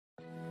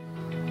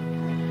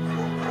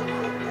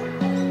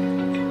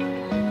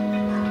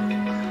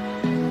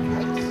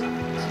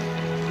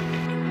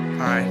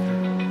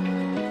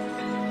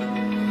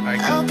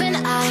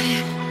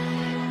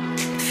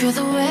Feel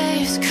the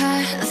waves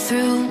cut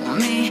through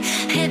me,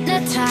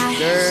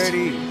 hypnotized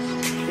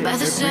by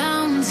the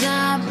sounds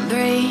I'm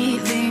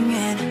breathing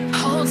in.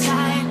 Hold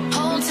tight,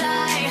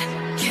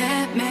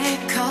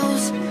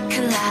 chemicals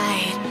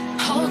collide.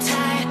 Hold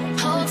tight,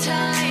 hold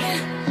tight,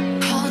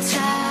 hold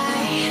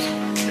tight.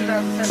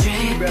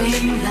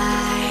 Dripping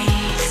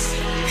lights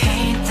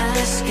paint the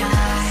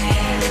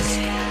skies,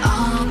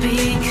 all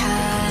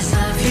because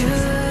of you.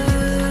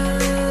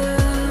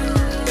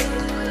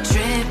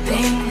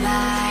 Dripping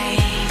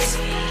lights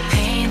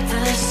paint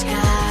the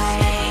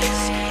skies,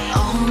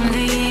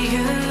 only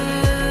you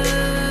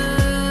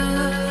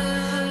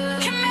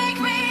can make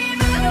me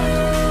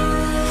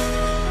move.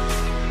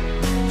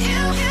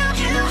 You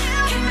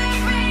can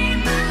make me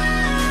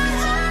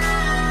move.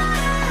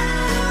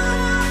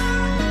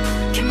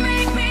 Can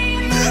make me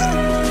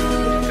move.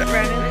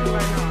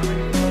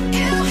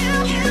 You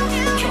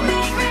can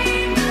make me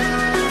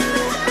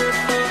move.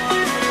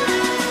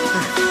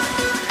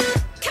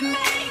 Can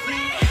make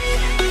me.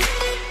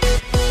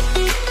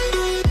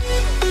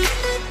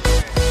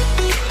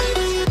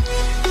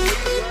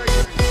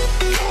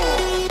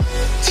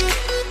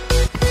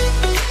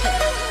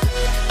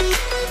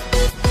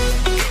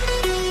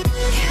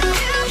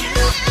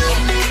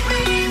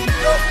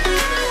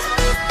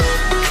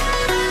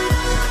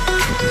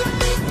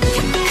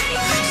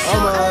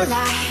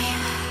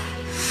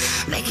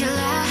 Make it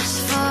last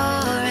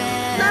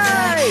forever.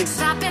 Nice.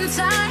 Stop in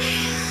time.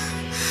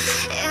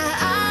 Yeah,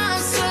 I'm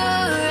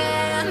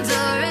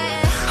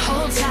surrendering.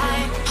 Hold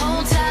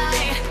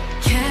tight,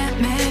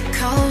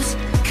 chemicals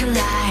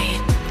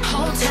collide.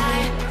 Hold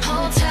tight,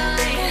 hold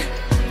tight,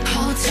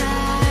 hold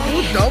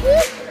tight.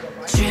 Double?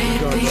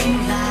 Dripping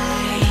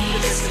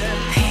lights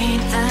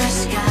paint the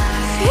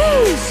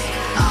skies,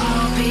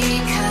 all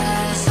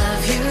because of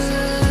you.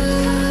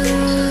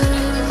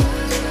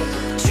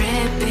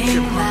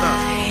 Dripping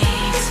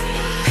lights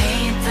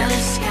paint the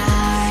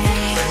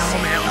skies,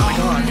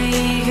 only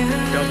you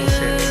Double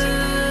shit.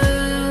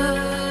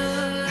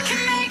 can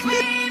make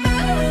me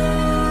move.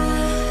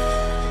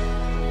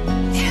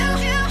 You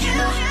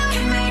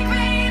can make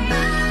me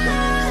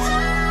move.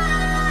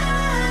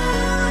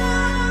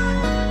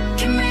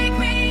 Can make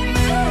me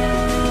move.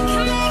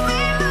 Can make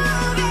me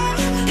move.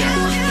 You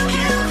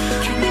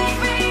can make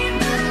me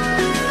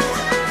move.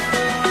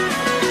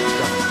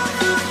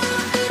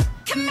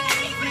 Can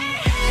make me.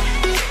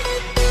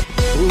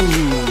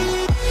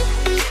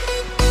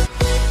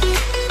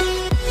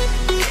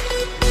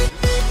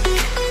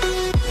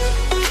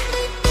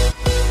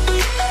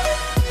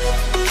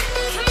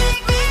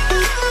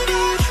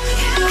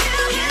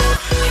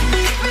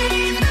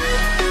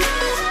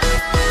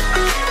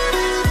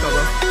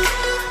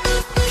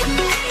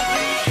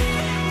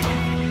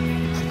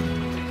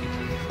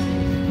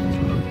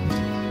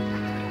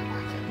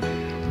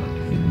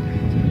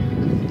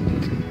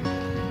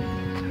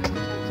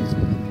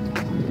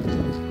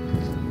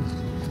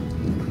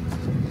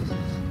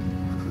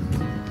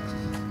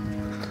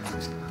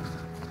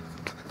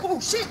 Oh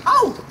shit!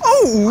 Oh!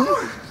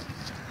 Oh!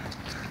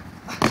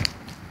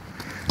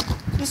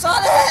 You saw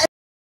that?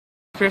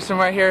 Pearson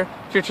right here,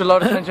 future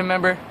Lotus Ninja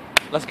member.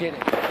 Let's get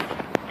it.